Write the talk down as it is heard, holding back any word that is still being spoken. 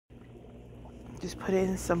Just put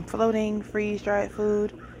in some floating freeze-dried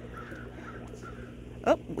food.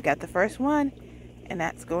 Oh, we got the first one. And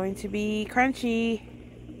that's going to be Crunchy.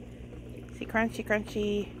 See, Crunchy,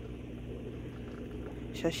 Crunchy.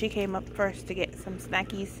 So she came up first to get some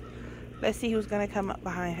snackies. Let's see who's going to come up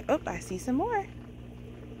behind her. Oh, I see some more.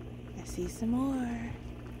 I see some more.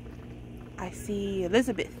 I see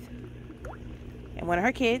Elizabeth. And one of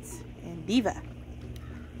her kids. And Diva.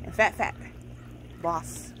 And Fat.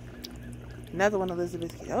 Boss. Another one,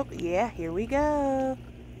 Elizabeth. Oh, yeah, here we go.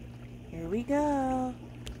 Here we go.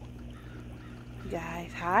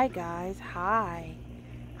 Guys, hi guys, hi.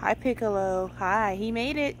 Hi Piccolo, hi. He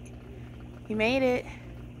made it. He made it.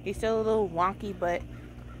 He's still a little wonky, but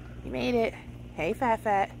he made it. Hey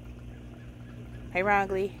Fat. Hey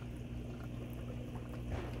Wrongly.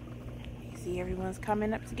 You see everyone's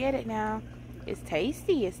coming up to get it now. It's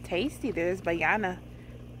tasty, it's tasty. There's Bayana,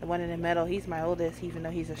 the one in the middle. He's my oldest, even though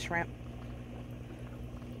he's a shrimp.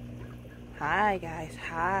 Hi guys,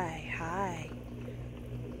 hi.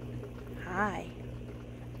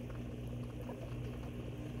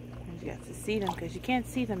 You got to see them because you can't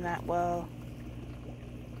see them that well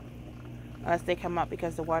unless they come up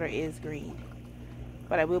because the water is green.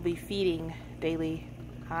 But I will be feeding daily.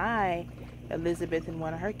 Hi, Elizabeth and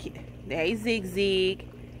one of her kids. Hey Zig.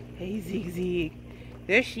 Hey Zig.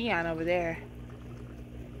 There's Shion over there.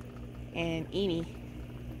 And Eenie.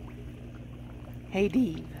 Hey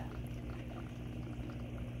Dave.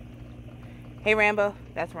 Hey Rambo.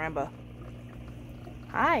 That's Rambo.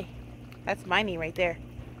 Hi. That's Miney right there.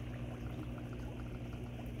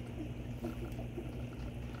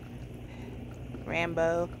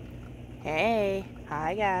 Rambo. Hey.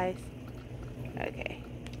 Hi guys. Okay.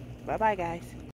 Bye-bye guys.